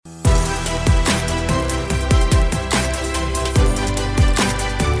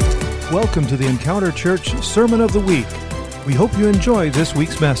Welcome to the Encounter Church Sermon of the Week. We hope you enjoy this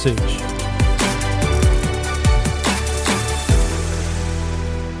week's message.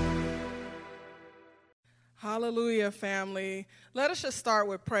 Hallelujah, family. Let us just start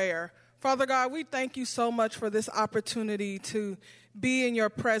with prayer. Father God, we thank you so much for this opportunity to be in your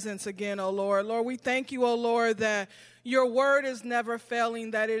presence again, O Lord. Lord, we thank you, O Lord, that your word is never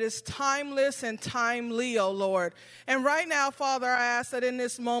failing, that it is timeless and timely, O Lord. And right now, Father, I ask that in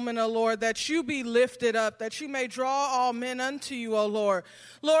this moment, O Lord, that you be lifted up, that you may draw all men unto you, O Lord.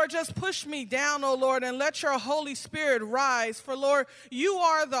 Lord, just push me down, O Lord, and let your Holy Spirit rise. For, Lord, you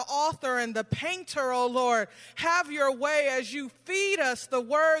are the author and the painter, O Lord. Have your way as you feed us the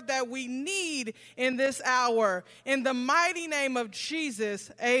word that we need in this hour. In the mighty name of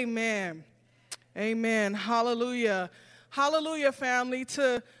Jesus, amen. Amen. Hallelujah. Hallelujah, family.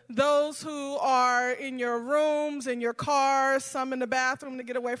 To those who are in your rooms, in your cars, some in the bathroom to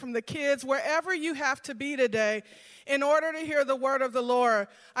get away from the kids, wherever you have to be today, in order to hear the word of the Lord,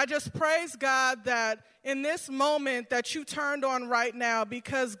 I just praise God that in this moment that you turned on right now,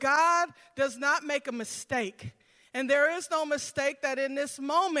 because God does not make a mistake. And there is no mistake that in this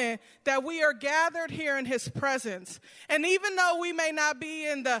moment that we are gathered here in his presence. And even though we may not be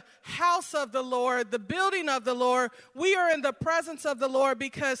in the house of the Lord, the building of the Lord, we are in the presence of the Lord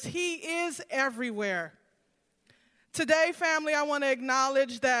because he is everywhere. Today, family, I want to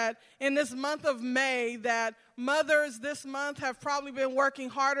acknowledge that in this month of May, that mothers this month have probably been working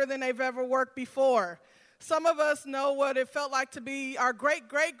harder than they've ever worked before. Some of us know what it felt like to be our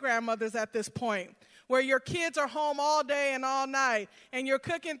great-great-grandmothers at this point, where your kids are home all day and all night, and you're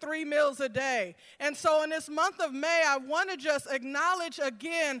cooking 3 meals a day. And so in this month of May, I want to just acknowledge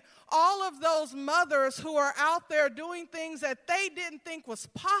again all of those mothers who are out there doing things that they didn't think was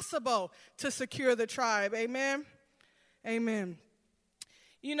possible to secure the tribe. Amen? Amen.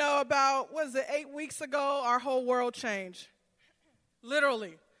 You know, about, 8 weeks ago, our whole world changed.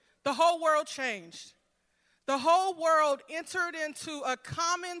 Literally, the whole world changed. The whole world entered into a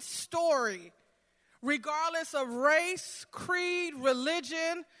common story, regardless of race, creed,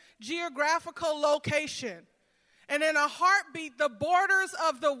 religion, geographical location. And in a heartbeat, the borders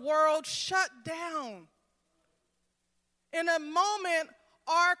of the world shut down. In a moment,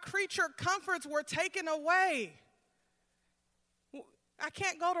 our creature comforts were taken away. I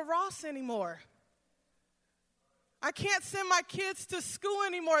can't go to Ross anymore. I can't send my kids to school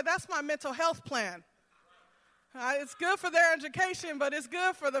anymore. That's my mental health plan. It's good for their education, but it's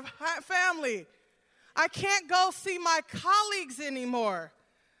good for the family. I can't go see my colleagues anymore.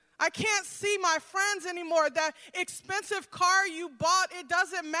 I can't see my friends anymore. That expensive car you bought, it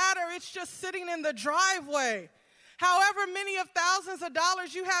doesn't matter. It's just sitting in the driveway. However many of thousands of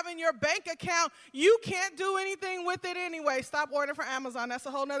dollars you have in your bank account, you can't do anything with it anyway. Stop ordering from Amazon. That's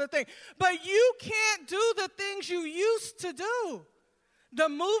a whole nother thing. But you can't do the things you used to do. The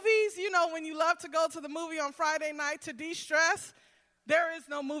movies, you know, when you love to go to the movie on Friday night to de-stress, there is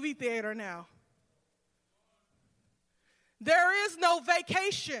no movie theater now. There is no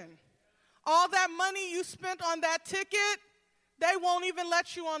vacation. All that money you spent on that ticket, they won't even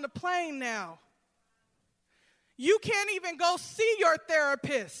let you on the plane now. You can't even go see your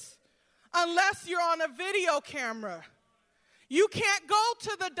therapist unless you're on a video camera. You can't go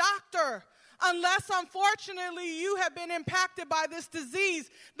to the doctor unless, unfortunately, you have been impacted by this disease.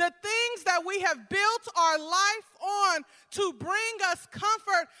 The things that we have built our life on to bring us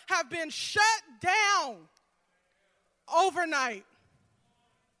comfort have been shut down overnight.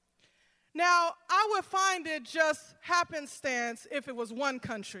 Now, I would find it just happenstance if it was one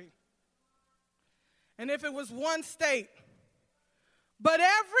country and if it was one state. But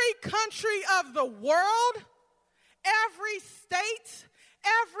every country of the world, every state,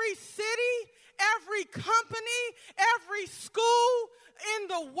 every city, every company, every school in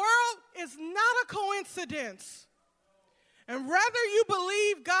the world is not a coincidence. And whether you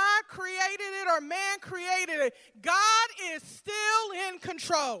believe God created it or man created it, God is still in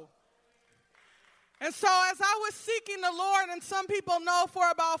control. And so as I was seeking the Lord, and some people know for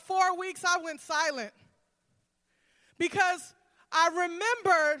about 4 weeks I went silent, because I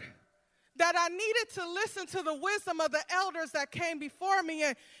remembered that I needed to listen to the wisdom of the elders that came before me.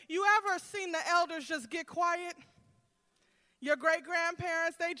 And you ever seen the elders just get quiet? Your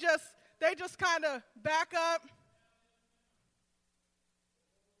great-grandparents, they just kind of back up.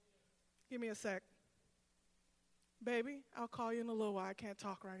 Give me a sec. Baby, I'll call you in a little while. I can't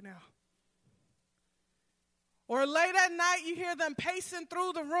talk right now. Or late at night, you hear them pacing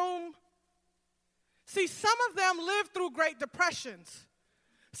through the room. See, some of them lived through Great Depressions.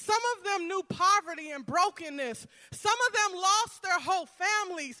 Some of them knew poverty and brokenness. Some of them lost their whole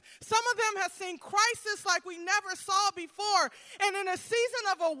families. Some of them have seen crisis like we never saw before. And in a season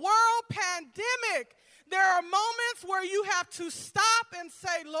of a world pandemic, there are moments where you have to stop and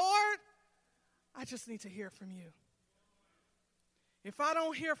say, Lord, I just need to hear from you. If I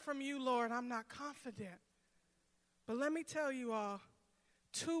don't hear from you, Lord, I'm not confident. But let me tell you all,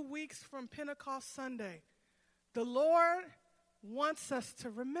 2 weeks from Pentecost Sunday, the Lord wants us to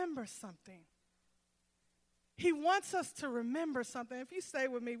remember something. He wants us to remember something. If you stay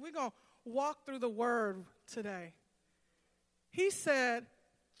with me, we're going to walk through the word today. He said,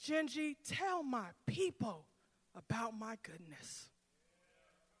 Genji, tell my people about my goodness.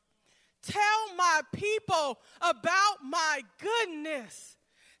 Tell my people about my goodness.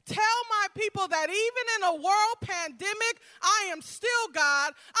 Tell my people that even in a world pandemic, I am still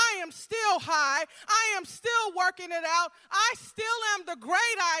God. I am still high. I am still working it out. I still am the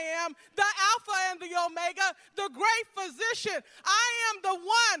great I am, the Alpha and the Omega, the great physician. I am the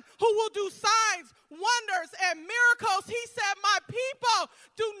one who will do signs, wonders, and miracles. He said, my people,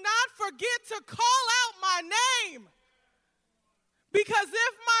 do not forget to call out my name. Because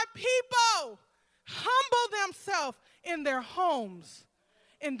if my people humble themselves in their homes,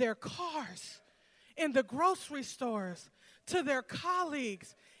 in their cars, in the grocery stores, to their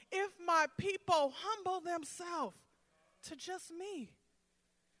colleagues, if my people humble themselves to just me.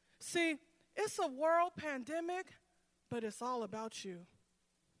 See, it's a world pandemic, but it's all about you.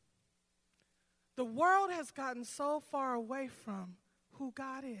 The world has gotten so far away from who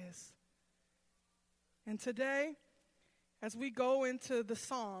God is. And today, as we go into the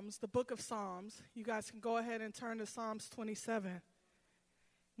Psalms, the book of Psalms, you guys can go ahead and turn to Psalms 27.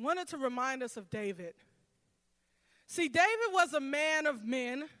 Wanted to remind us of David. See, David was a man of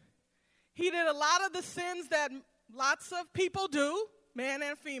men. He did a lot of the sins that lots of people do, man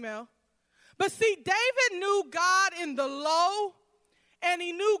and female. But see, David knew God in the low, and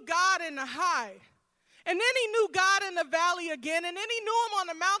he knew God in the high. And then he knew God in the valley again, and then he knew him on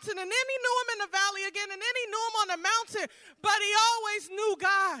the mountain, and then he knew him in the valley again, and then he knew him on the mountain. But he always knew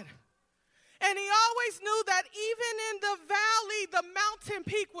God. And he always knew that even in the valley, the mountain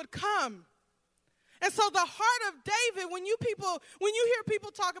peak would come. And so the heart of David, when you hear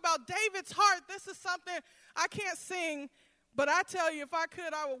people talk about David's heart, this is something I can't sing, but I tell you, if I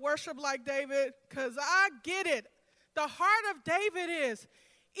could, I would worship like David, because I get it. The heart of David is,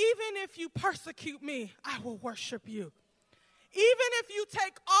 even if you persecute me, I will worship you. Even if you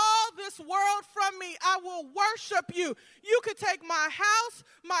take all this world from me, I will worship you. You could take my house,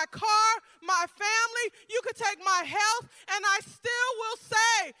 my car, my family. You could take my health, and I still will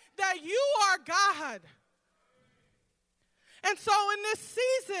say that you are God. And so in this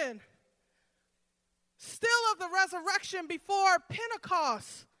season, still of the resurrection before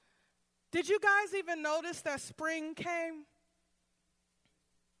Pentecost, did you guys even notice that spring came?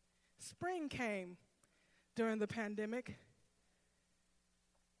 Spring came during the pandemic.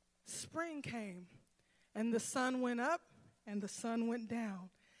 Spring came, and the sun went up, and the sun went down,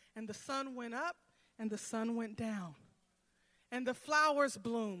 and the sun went up, and the sun went down, and the flowers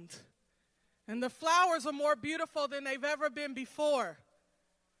bloomed, and the flowers are more beautiful than they've ever been before,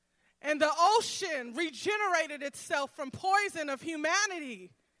 and the ocean regenerated itself from poison of humanity,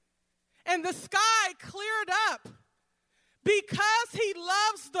 and the sky cleared up because he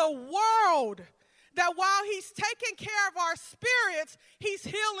loves the world. That while he's taking care of our spirits, he's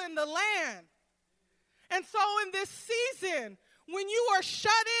healing the land. And so in this season, when you are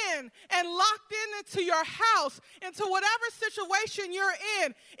shut in and locked into your house, into whatever situation you're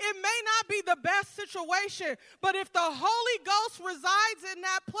in, it may not be the best situation, but if the Holy Ghost resides in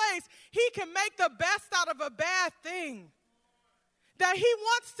that place, he can make the best out of a bad thing. That he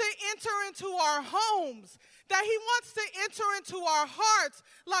wants to enter into our homes, that he wants to enter into our hearts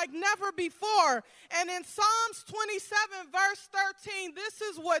like never before. And in Psalms 27, verse 13, this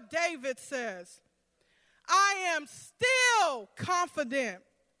is what David says. I am still confident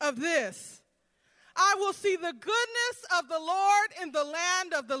of this. I will see the goodness of the Lord in the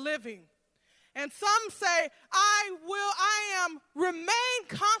land of the living. And some say, I am remain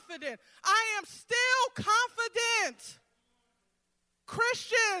confident. I am still confident.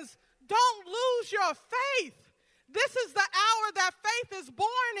 Christians, don't lose your faith. This is the hour that faith is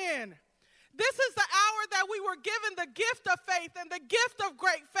born in. This is the hour that we were given the gift of faith and the gift of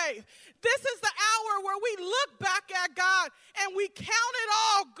great faith. This is the hour where we look back at God and we count it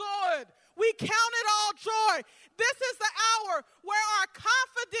all good. We count it all joy. This is the hour where our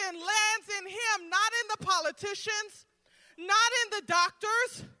confidence lands in him, not in the politicians, not in the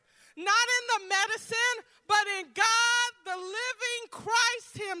doctors, not in the medicine, but in God, the living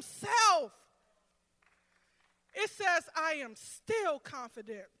Christ himself. It says, I am still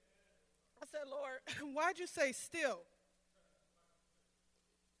confident. I said, Lord, why'd you say still?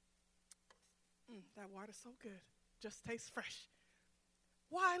 That water's so good. Just tastes fresh.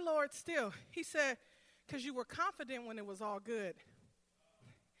 Why, Lord, still? He said, because you were confident when it was all good.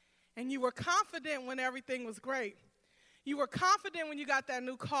 And you were confident when everything was great. You were confident when you got that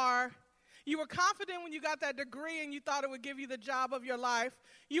new car. You were confident when you got that degree and you thought it would give you the job of your life.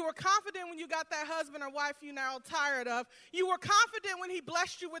 You were confident when you got that husband or wife you're now tired of. You were confident when he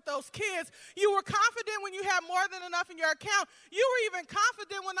blessed you with those kids. You were confident when you had more than enough in your account. You were even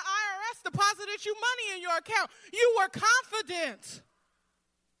confident when the IRS deposited you money in your account. You were confident.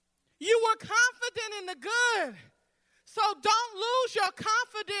 You were confident in the good. So don't lose your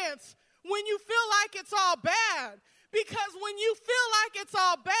confidence when you feel like it's all bad. Because when you feel like it's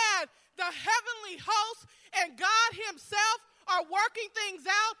all bad, the heavenly host and God himself are working things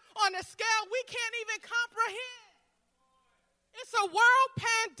out on a scale we can't even comprehend. It's a world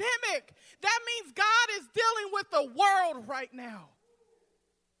pandemic. That means God is dealing with the world right now.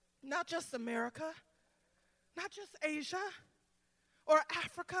 Not just America, not just Asia or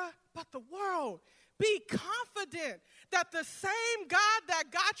Africa, but the world. Be confident that the same God that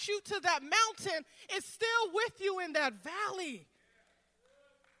got you to that mountain is still with you in that valley.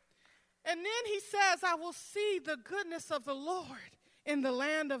 And then he says, I will see the goodness of the Lord in the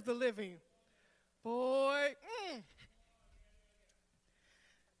land of the living. Boy.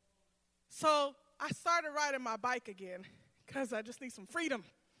 So I started riding my bike again because I just need some freedom,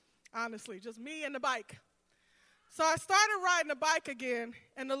 honestly, just me and the bike. So I started riding the bike again,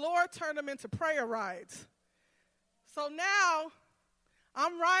 and the Lord turned them into prayer rides. So now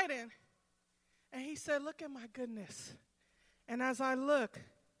I'm riding, and he said, look at my goodness. And as I look,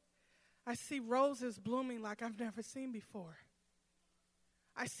 I see roses blooming like I've never seen before.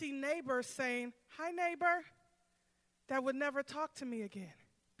 I see neighbors saying, hi, neighbor, that would never talk to me again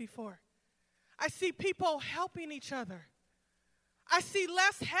before. I see people helping each other. I see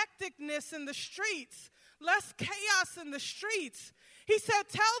less hecticness in the streets, less chaos in the streets. He said,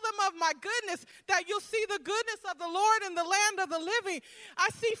 tell them of my goodness, that you'll see the goodness of the Lord in the land of the living. I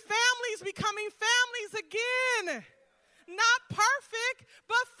see families becoming families again. Not perfect,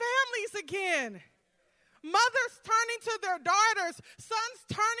 but families again. Mothers turning to their daughters, sons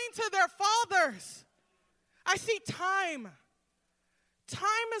turning to their fathers. I see time.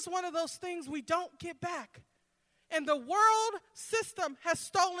 Time is one of those things we don't get back. And the world system has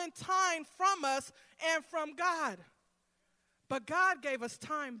stolen time from us and from God. But God gave us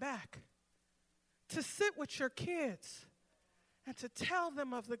time back to sit with your kids and to tell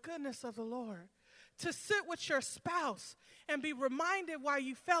them of the goodness of the Lord. To sit with your spouse and be reminded why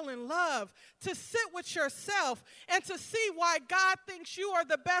you fell in love. To sit with yourself and to see why God thinks you are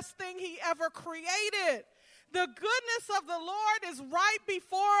the best thing he ever created. The goodness of the Lord is right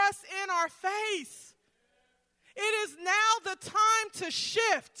before us in our face. It is now the time to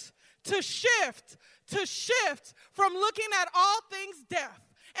shift from looking at all things death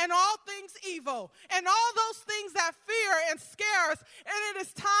and all things evil and all those things that fear and scare us. And it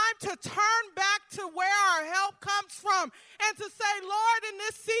is time to turn back to where our help comes from and to say, Lord, in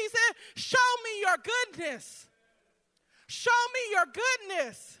this season, show me your goodness. Show me your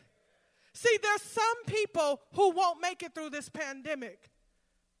goodness. See, there's some people who won't make it through this pandemic.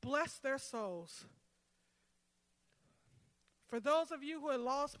 Bless their souls. For those of you who have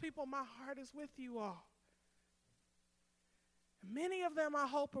lost people, my heart is with you all. Many of them, I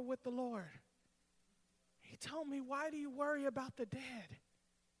hope, are with the Lord. He told me, why do you worry about the dead?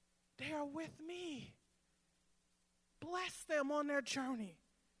 They are with me. Bless them on their journey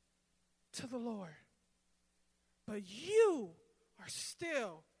to the Lord. But you are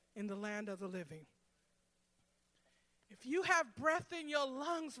still in the land of the living. If you have breath in your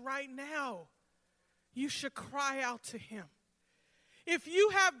lungs right now, you should cry out to him. If you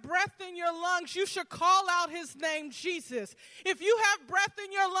have breath in your lungs, you should call out his name, Jesus. If you have breath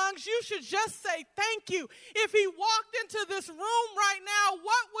in your lungs, you should just say thank you. If he walked into this room right now,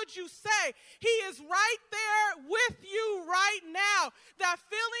 what would you say? He is right there with you right now. That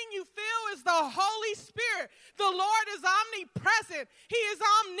feeling you feel is the Holy Spirit. The Lord is omnipresent. He is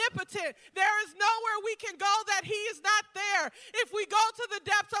omnipotent. There is nowhere we can go that he is not there. If we go to the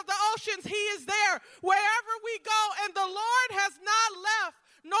depths of the oceans, he is there. Wherever we go, and the Lord has not left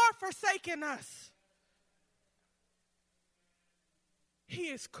nor forsaken us. He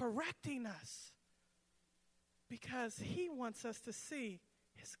is correcting us because he wants us to see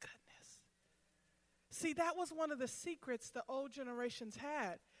his goodness. See, that was one of the secrets the old generations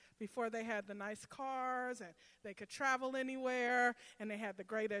had. before they had the nice cars and they could travel anywhere and they had the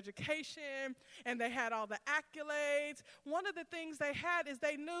great education and they had all the accolades. One of the things they had is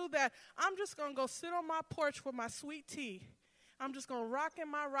they knew that I'm just going to go sit on my porch with my sweet tea. I'm just going to rock in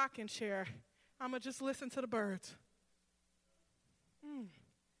my rocking chair. I'm going to just listen to the birds. I'm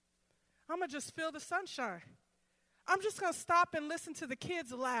going to just feel the sunshine. I'm just going to stop and listen to the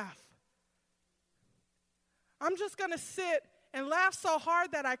kids laugh. I'm just going to sit and laugh so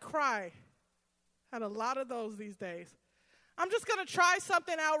hard that I cry. Had a lot of those these days. I'm just going to try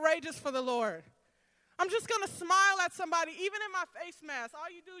something outrageous for the Lord. I'm just going to smile at somebody, even in my face mask. All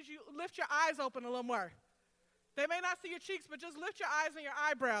you do is you lift your eyes open a little more. They may not see your cheeks, but just lift your eyes and your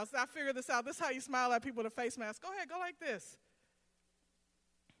eyebrows. I figured this out. This is how you smile at people with a face mask. Go ahead, go like this.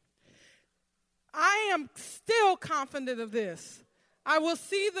 I am still confident of this. I will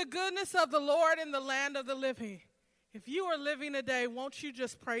see the goodness of the Lord in the land of the living. If you are living today, won't you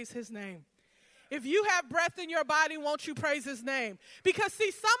just praise his name? If you have breath in your body, won't you praise his name? Because, see,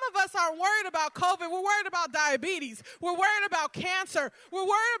 some of us aren't worried about COVID. We're worried about diabetes. We're worried about cancer. We're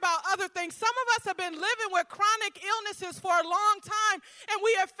worried about other things. Some of us have been living with chronic illnesses for a long time, and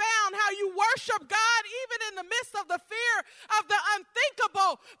we have found how you worship God even in the midst of the fear of the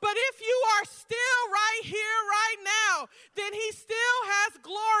unthinkable. But if you are still right here, right now, then he still has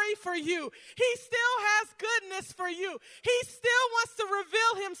glory for you. He still has goodness for you. He still wants to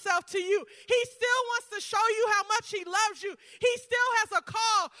reveal himself to you. He still wants to show you how much he loves you. He still has a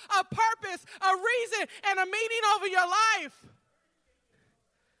call, a purpose, a reason, and a meaning over your life.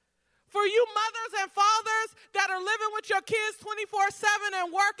 For you mothers and fathers that are living with your kids 24/7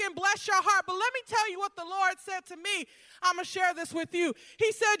 and working, bless your heart. But let me tell you what the Lord said to me. I'm going to share this with you.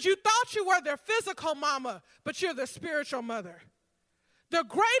 He said, you thought you were their physical mama, but you're their spiritual mother. The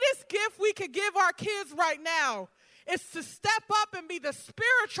greatest gift we could give our kids right now is to step up and be the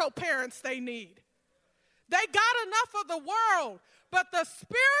spiritual parents they need. They got enough of the world, but the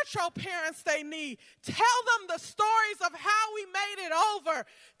spiritual parents they need. Tell them the stories of how we made it over.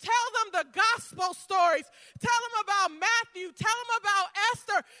 Tell them the gospel stories. Tell them about Matthew. Tell them about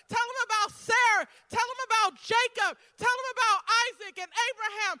Esther. Tell them about Sarah. Tell them about Jacob. Tell them about Isaac and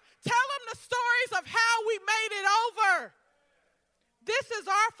Abraham. Tell them the stories of how we made it over. This is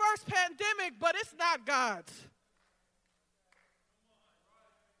our first pandemic, but it's not God's.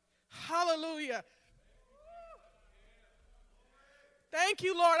 Hallelujah. Thank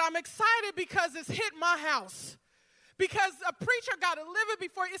you, Lord. I'm excited because it's hit my house. Because a preacher got to live it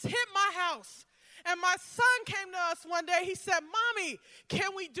before it's hit my house. And my son came to us one day. He said, Mommy,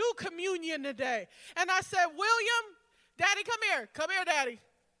 can we do communion today? And I said, William, Daddy, come here. Come here, Daddy.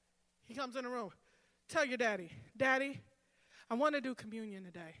 He comes in the room. Tell your daddy, Daddy, I want to do communion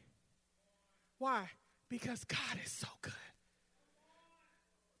today. Why? Because God is so good.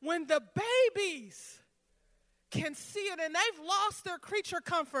 When the babies can see it and they've lost their creature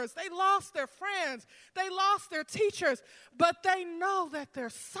comforts, they lost their friends, they lost their teachers, but they know that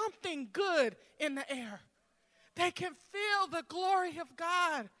there's something good in the air. They can feel the glory of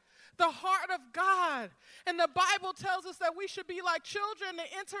God, the heart of God. And the Bible tells us that we should be like children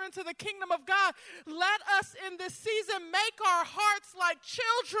to enter into the kingdom of God. Let us in this season make our hearts like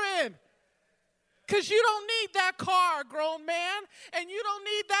children. Because you don't need that car, grown man, and you don't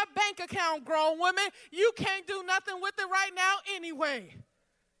need that bank account, grown woman. You can't do nothing with it right now anyway.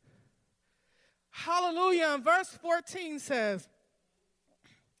 Hallelujah. And verse 14 says,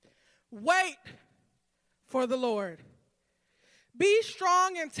 wait for the Lord. Be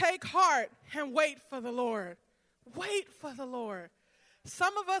strong and take heart and wait for the Lord. Wait for the Lord.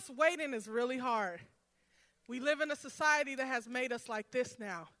 Some of us waiting is really hard. We live in a society that has made us like this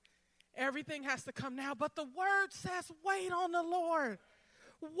now. Everything has to come now, but the word says wait on the Lord.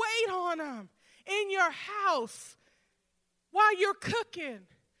 Wait on him in your house while you're cooking,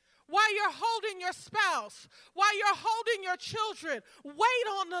 while you're holding your spouse, while you're holding your children. Wait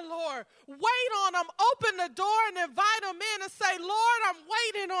on the Lord. Wait on him. Open the door and invite him in and say, Lord, I'm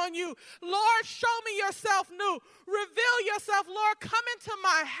waiting on you. Lord, show me yourself new. Reveal yourself, Lord. Come into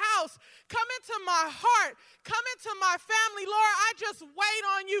my house. Come into my heart. Come into my family. Lord, I just wait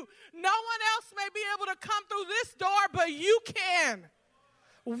on you. No one else may be able to come through this door, but you can.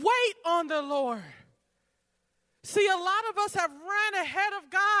 Wait on the Lord. See, a lot of us have ran ahead of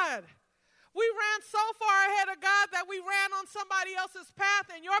God. We ran so far ahead of God that we ran on somebody else's path,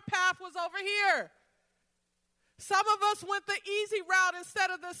 and your path was over here. Some of us went the easy route instead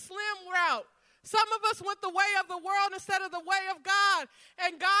of the slim route. Some of us went the way of the world instead of the way of God.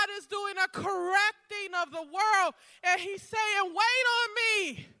 And God is doing a correcting of the world. And he's saying, wait on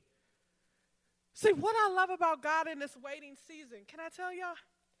me. See, what I love about God in this waiting season, can I tell y'all?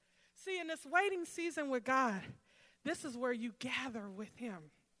 See, in this waiting season with God, this is where you gather with him.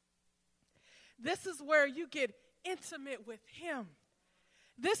 This is where you get intimate with him.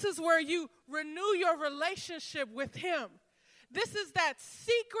 This is where you renew your relationship with him. This is that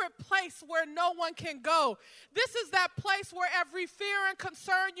secret place where no one can go. This is that place where every fear and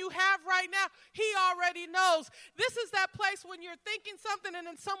concern you have right now, he already knows. This is that place when you're thinking something and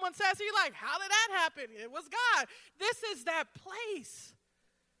then someone says, you're like, how did that happen? It was God. This is that place.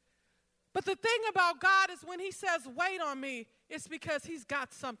 But the thing about God is when he says, wait on me, it's because he's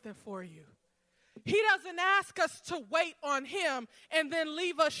got something for you. He doesn't ask us to wait on him and then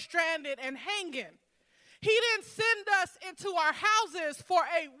leave us stranded and hanging. He didn't send us into our houses for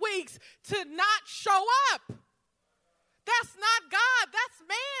 8 weeks to not show up. That's not God,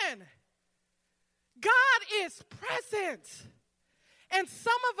 that's man. God is present. And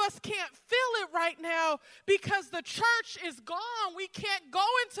some of us can't feel it right now because the church is gone. We can't go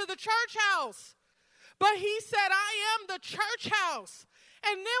into the church house. But he said, I am the church house.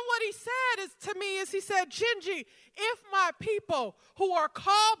 And then what he said to me is he said, Gingy, if my people who are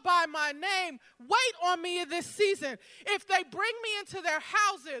called by my name wait on me in this season, if they bring me into their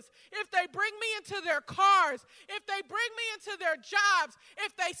houses, if they bring me into their cars, if they bring me into their jobs,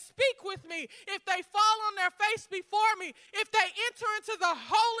 if they speak with me, if they fall on their face before me, if they enter into the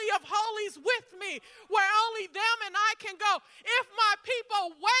Holy of Holies with me, where only them and I can go, if my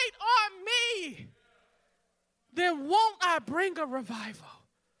people wait on me, then won't I bring a revival?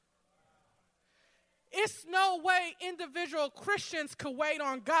 It's no way individual Christians could wait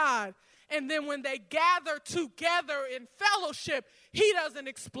on God, and then when they gather together in fellowship, he doesn't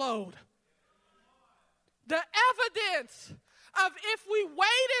explode. The evidence of if we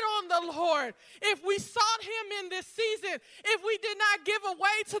waited on the Lord, if we sought him in this season, if we did not give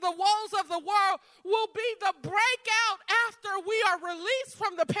away to the woes of the world, will be the breakout after we are released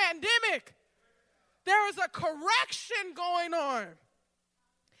from the pandemic. There is a correction going on.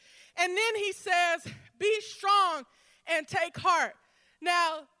 And then he says, be strong and take heart.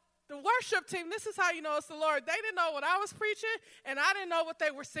 Now, the worship team, this is how you know it's the Lord. They didn't know what I was preaching, and I didn't know what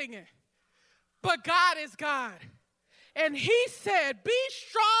they were singing. But God is God. And he said, be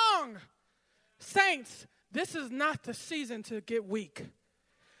strong. Saints, this is not the season to get weak.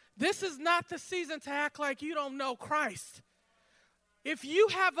 This is not the season to act like you don't know Christ. If you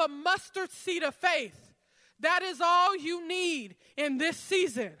have a mustard seed of faith, that is all you need in this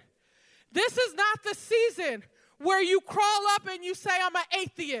season. This is not the season where you crawl up and you say, I'm an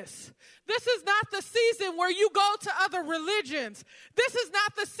atheist. This is not the season where you go to other religions. This is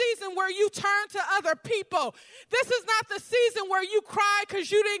not the season where you turn to other people. This is not the season where you cry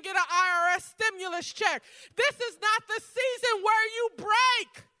because you didn't get an IRS stimulus check. This is not the season where you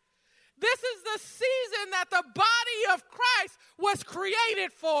break. This is the season that the body of Christ was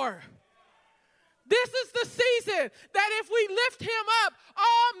created for. This is the season that if we lift him up,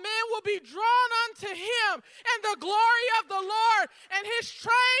 all men will be drawn unto him, and the glory of the Lord and his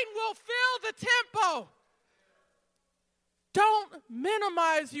train will fill the temple. Don't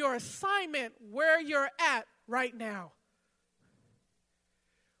minimize your assignment where you're at right now.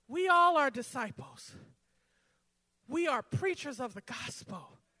 We all are disciples. We are preachers of the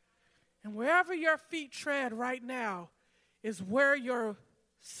gospel. And wherever your feet tread right now is where your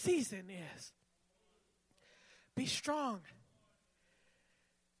season is. Be strong.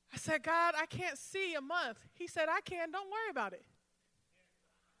 I said, God, I can't see a month. He said, I can. Don't worry about it.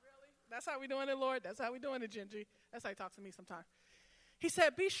 Really? That's how we doing it, Lord? That's how we doing it, Gingy? That's how he talks to me sometimes. He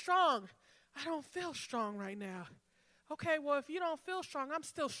said, be strong. I don't feel strong right now. Okay, well, if you don't feel strong, I'm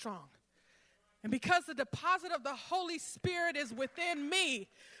still strong. And because the deposit of the Holy Spirit is within me,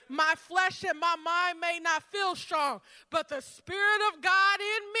 my flesh and my mind may not feel strong, but the Spirit of God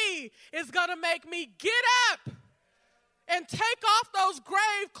in me is going to make me get up and take off those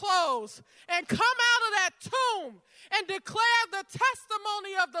grave clothes and come out of that tomb and declare the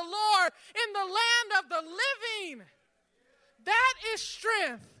testimony of the Lord in the land of the living. That is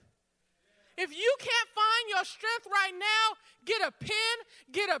strength. If you can't find your strength right now, get a pen,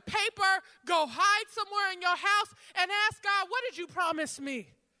 get a paper, go hide somewhere in your house and ask God, what did you promise me?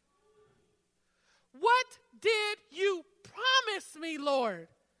 What did you promise me, Lord?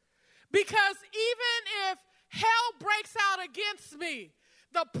 Because even if hell breaks out against me,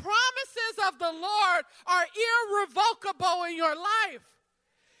 the promises of the Lord are irrevocable in your life.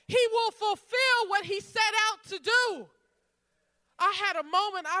 He will fulfill what he set out to do. I had a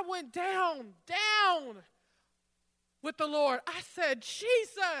moment, I went down with the Lord. I said,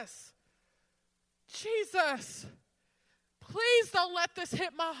 Jesus, please don't let this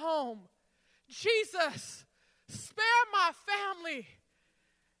hit my home. Jesus, spare my family.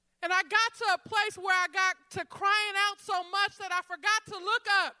 And I got to a place where I got to crying out so much that I forgot to look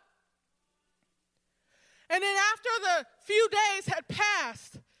up. And then after the few days had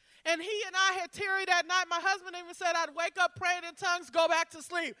passed, and he and I had tarried that night, my husband even said I'd wake up, praying in tongues, go back to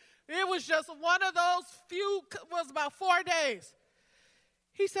sleep. It was just one of those few, was about 4 days.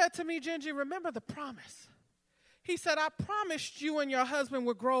 He said to me, Gingy, remember the promise. He said, I promised you and your husband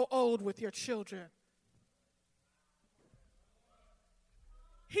would grow old with your children.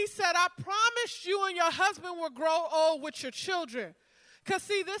 He said, I promised you and your husband would grow old with your children. Because,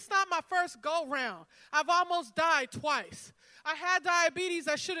 see, this is not my first go-round. I've almost died twice. I had diabetes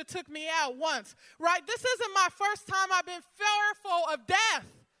that should have took me out once, right? This isn't my first time I've been fearful of death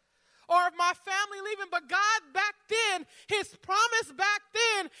or of my family leaving. But God back then, his promise back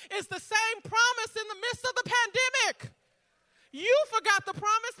then is the same promise in the midst of the pandemic. You forgot the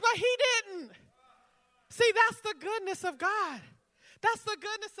promise, but he didn't. See, that's the goodness of God. That's the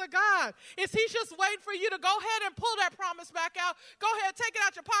goodness of God. Is he's just waiting for you to go ahead and pull that promise back out. Go ahead, take it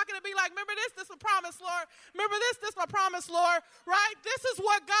out your pocket and be like, remember this is my promise, Lord. Remember this is my promise, Lord. Right? This is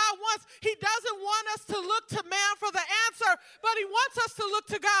what God wants. He doesn't want us to look to man for the answer, but he wants us to look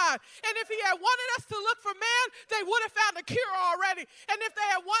to God. And if he had wanted us to look for man, they would have found a cure already. And if they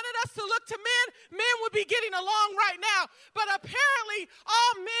had wanted us to look to men, men would be getting along right now. But apparently,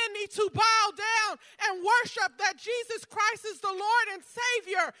 all men need to bow down and worship that Jesus Christ is the Lord and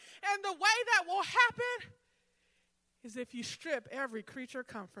Savior. And the way that will happen is if you strip every creature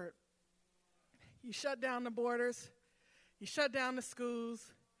comfort. You shut down the borders. You shut down the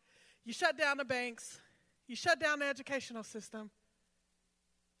schools. You shut down the banks. You shut down the educational system.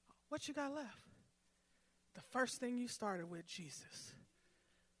 What you got left? The first thing you started with, Jesus.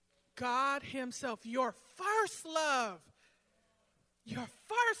 God himself, your first love. Your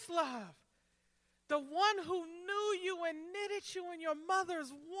first love. The one who knew you and knitted you in your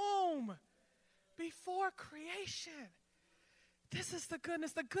mother's womb before creation. This is the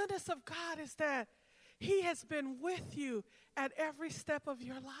goodness. The goodness of God is that he has been with you at every step of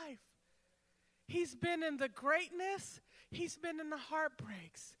your life. He's been in the greatness. He's been in the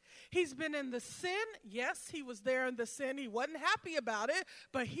heartbreaks. He's been in the sin. Yes, he was there in the sin. He wasn't happy about it,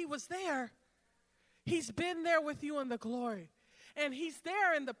 but he was there. He's been there with you in the glory. And he's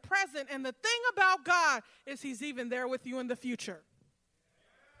there in the present. And the thing about God is he's even there with you in the future.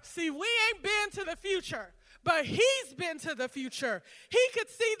 See, we ain't been to the future, but he's been to the future. He could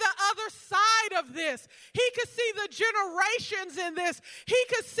see the other side of this. He could see the generations in this. He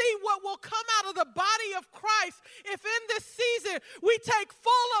could see what will come out of the body of Christ if in this season we take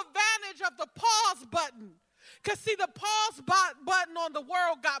full advantage of the pause button. Because see, the pause button on the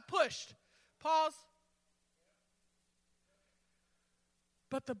world got pushed. Pause.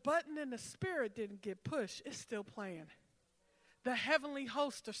 But the button in the spirit didn't get pushed. It's still playing. The heavenly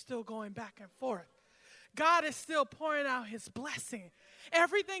hosts are still going back and forth. God is still pouring out his blessing.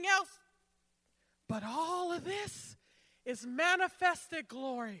 Everything else, but all of this is manifested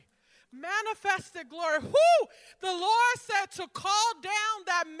glory. Manifested glory. Whoo! The Lord said to call down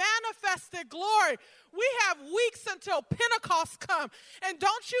that manifested glory. We have weeks until Pentecost come. And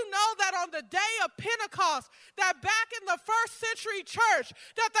don't you know that on the day of Pentecost, that back in the first century church,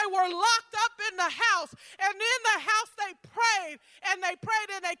 that they were locked up in the house. And in the house they prayed and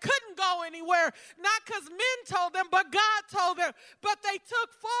they couldn't go anywhere. Not because men told them, but God told them. But they took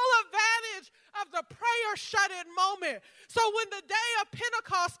full advantage of the prayer shut-in moment. So when the day of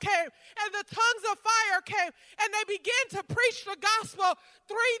Pentecost came and the tongues of fire came and they began to preach the gospel,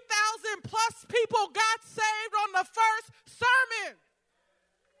 3,000 plus people got saved on the first sermon.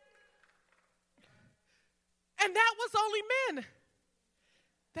 And that was only men.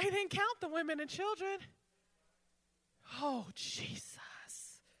 They didn't count the women and children. Oh, Jesus.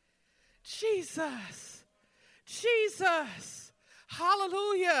 Jesus. Jesus.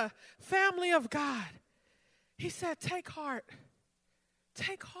 Hallelujah. Family of God. He said, take heart.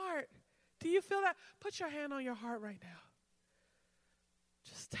 Take heart. Do you feel that? Put your hand on your heart right now.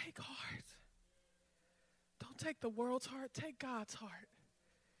 Just take heart. Don't take the world's heart. Take God's heart.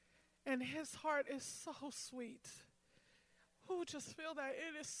 And his heart is so sweet. Who just feel that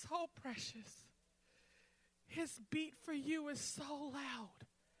it is so precious. His beat for you is so loud.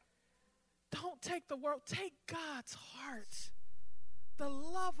 Don't take the world. Take God's heart. The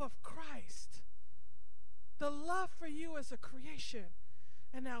love of Christ. The love for you as a creation.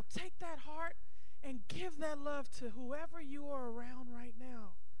 And now take that heart and give that love to whoever you are around right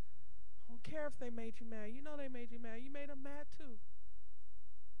now. I don't care if they made you mad. You know they made you mad. You made them mad too.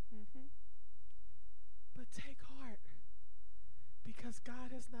 But take heart, because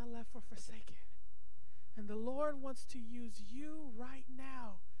God has not left or forsaken. And the Lord wants to use you right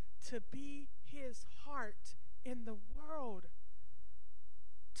now to be his heart in the world.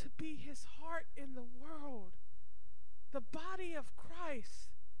 To be his heart in the world. The body of Christ.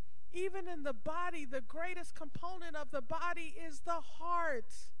 Even in the body, the greatest component of the body is the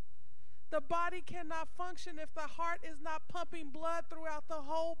heart. The body cannot function if the heart is not pumping blood throughout the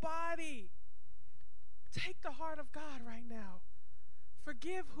whole body. Take the heart of God right now.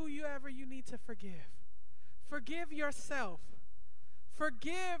 Forgive whoever you need to forgive. Forgive yourself.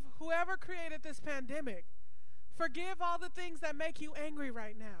 Forgive whoever created this pandemic. Forgive all the things that make you angry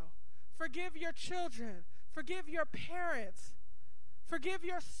right now. Forgive your children. Forgive your parents. Forgive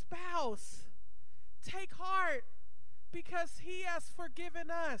your spouse. Take heart because he has forgiven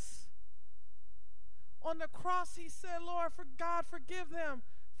us. On the cross he said, Lord, for God, forgive them,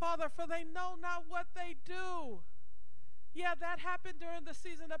 Father, for they know not what they do. Yeah, that happened during the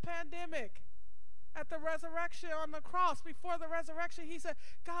season of pandemic. At the resurrection on the cross, before the resurrection, he said,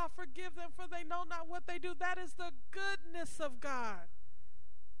 God, forgive them, for they know not what they do. That is the goodness of God.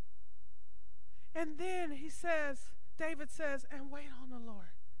 And then he says, David says, and wait on the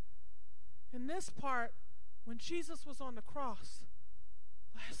Lord. In this part, when Jesus was on the cross,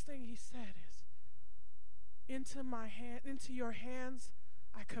 last thing he said is, into your hands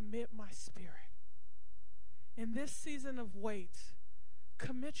I commit my spirit. In this season of wait,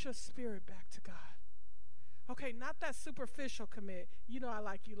 commit your spirit back to God. Okay, not that superficial commit. You know I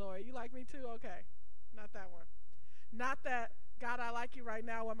like you, Lord. You like me too? Okay. Not that one. Not that, God, I like you right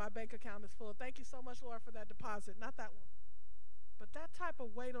now when my bank account is full. Thank you so much, Lord, for that deposit. Not that one. But that type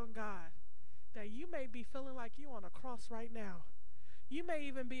of wait on God, that you may be feeling like you on a cross right now. You may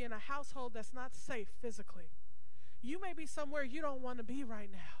even be in a household that's not safe physically. You may be somewhere you don't want to be right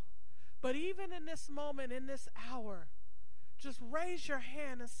now. But even in this moment, in this hour, just raise your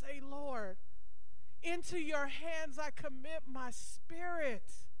hand and say, Lord, into your hands I commit my spirit.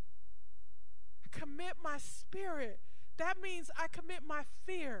 I commit my spirit. That means I commit my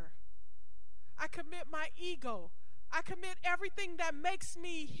fear. I commit my ego. I commit everything that makes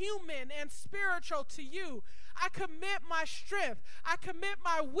me human and spiritual to you. I commit my strength. I commit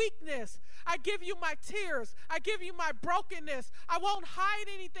my weakness. I give you my tears. I give you my brokenness. I won't hide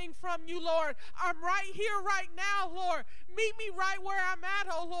anything from you, Lord. I'm right here right now, Lord. Meet me right where I'm at,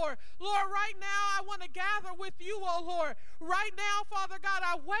 oh Lord. Lord, right now I want to gather with you, oh Lord. Right now, Father God,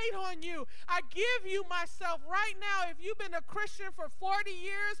 I wait on you. I give you myself right now. If you've been a Christian for 40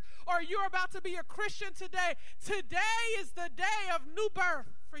 years or you're about to be a Christian today, today is the day of new birth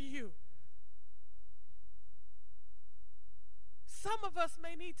for you. Some of us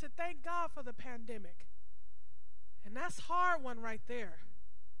may need to thank God for the pandemic. And that's a hard one right there.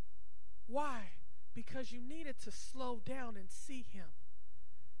 Why? Because you needed to slow down and see him.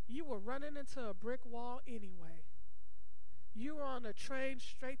 You were running into a brick wall anyway. You were on a train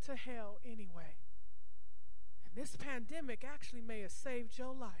straight to hell anyway. And this pandemic actually may have saved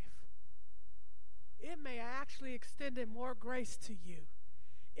your life. It may have actually extended more grace to you.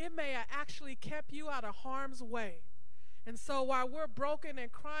 It may have actually kept you out of harm's way. And so while we're broken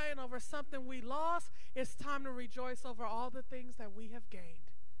and crying over something we lost, it's time to rejoice over all the things that we have gained.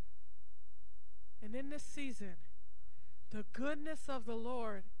 And in this season, the goodness of the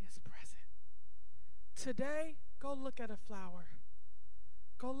Lord is present. Today, go look at a flower.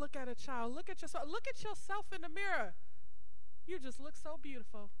 Go look at a child. Look at yourself. Look at yourself in the mirror. You just look so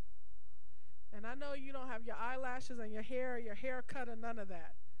beautiful. And I know you don't have your eyelashes and your hair cut and none of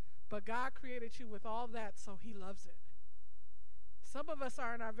that. But God created you with all that, so he loves it. Some of us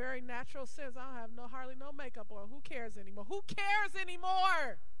are in our very natural sense. I don't have hardly no makeup on. Who cares anymore? Who cares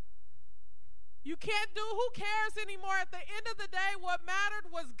anymore? You can't do who cares anymore. At the end of the day, what mattered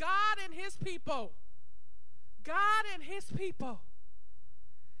was God and his people. God and his people.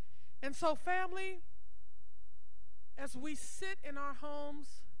 And so, family, as we sit in our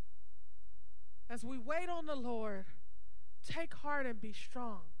homes, as we wait on the Lord, take heart and be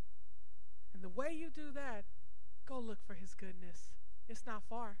strong. And the way you do that, go look for his goodness. It's not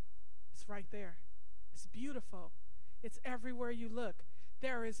far. It's right there. It's beautiful. It's everywhere you look.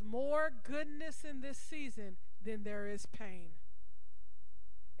 There is more goodness in this season than there is pain.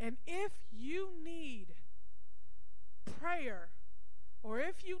 And if you need prayer, or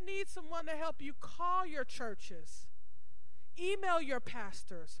if you need someone to help you, call your churches, email your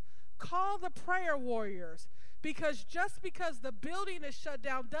pastors, call the prayer warriors, because just because the building is shut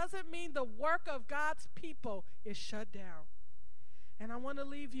down doesn't mean the work of God's people is shut down. And I want to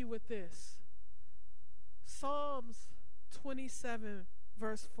leave you with this. Psalms 27,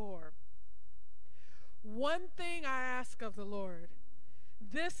 verse 4. One thing I ask of the Lord,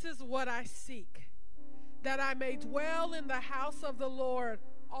 this is what I seek, that I may dwell in the house of the Lord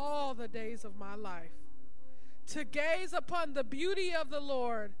all the days of my life, to gaze upon the beauty of the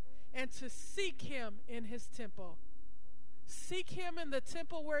Lord and to seek him in his temple. Seek him in the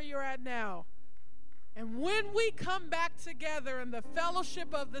temple where you're at now. And when we come back together in the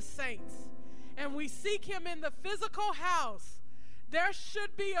fellowship of the saints and we seek him in the physical house, there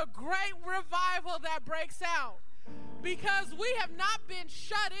should be a great revival that breaks out. Because we have not been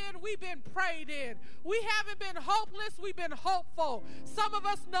shut in, we've been prayed in. We haven't been hopeless, we've been hopeful. Some of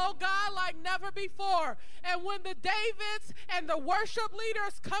us know God like never before. And when the Davids and the worship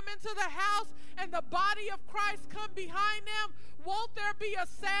leaders come into the house and the body of Christ come behind them, won't there be a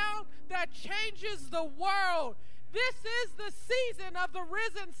sound that changes the world? This is the season of the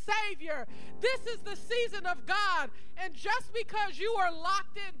risen Savior. This is the season of God. And just because you are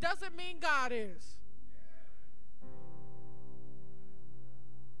locked in doesn't mean God is.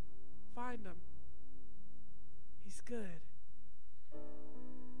 Find him. He's good.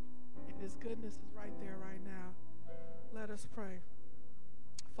 And his goodness is right there right now. Let us pray.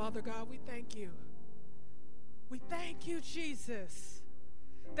 Father God, we thank you. We thank you, Jesus,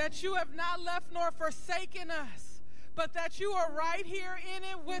 that you have not left nor forsaken us, but that you are right here in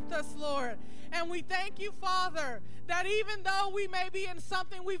it with us, Lord. And we thank you, Father, that even though we may be in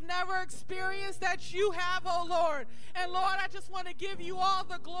something we've never experienced, that you have, oh Lord. And Lord, I just want to give you all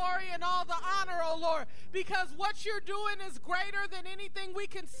the glory and all the honor, oh Lord, because what you're doing is greater than anything we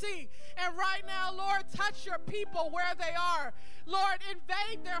can see. And right now, Lord, touch your people where they are. Lord,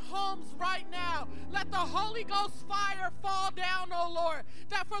 invade their homes right now. Let the Holy Ghost fire fall down, oh Lord,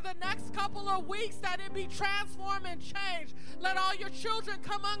 that for the next couple of weeks that it be transformed and changed. Let all your children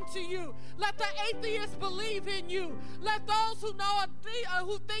come unto you. Let the atheists believe in you. Let those who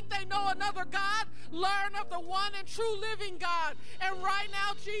think they know another God learn of the one and true living God. And right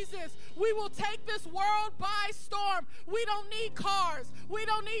now, Jesus, we will take this world by storm. We don't need cars. We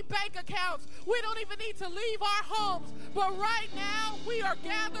don't need bank accounts. We don't even need to leave our homes. But right now, we are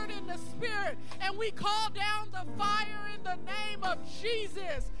gathered in the Spirit, and we call down the fire in the name of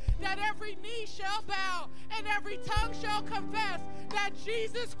Jesus, that every knee shall bow and every tongue shall confess that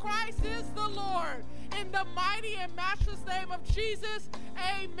Jesus Christ is the Lord. In the mighty and matchless name of Jesus,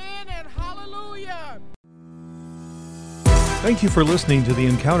 amen and hallelujah. Thank you for listening to the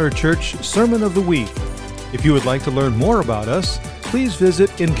Encounter Church Sermon of the Week. If you would like to learn more about us, please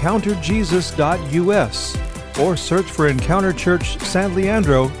visit encounterjesus.us or search for Encounter Church San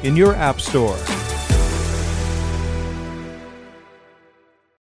Leandro in your app store.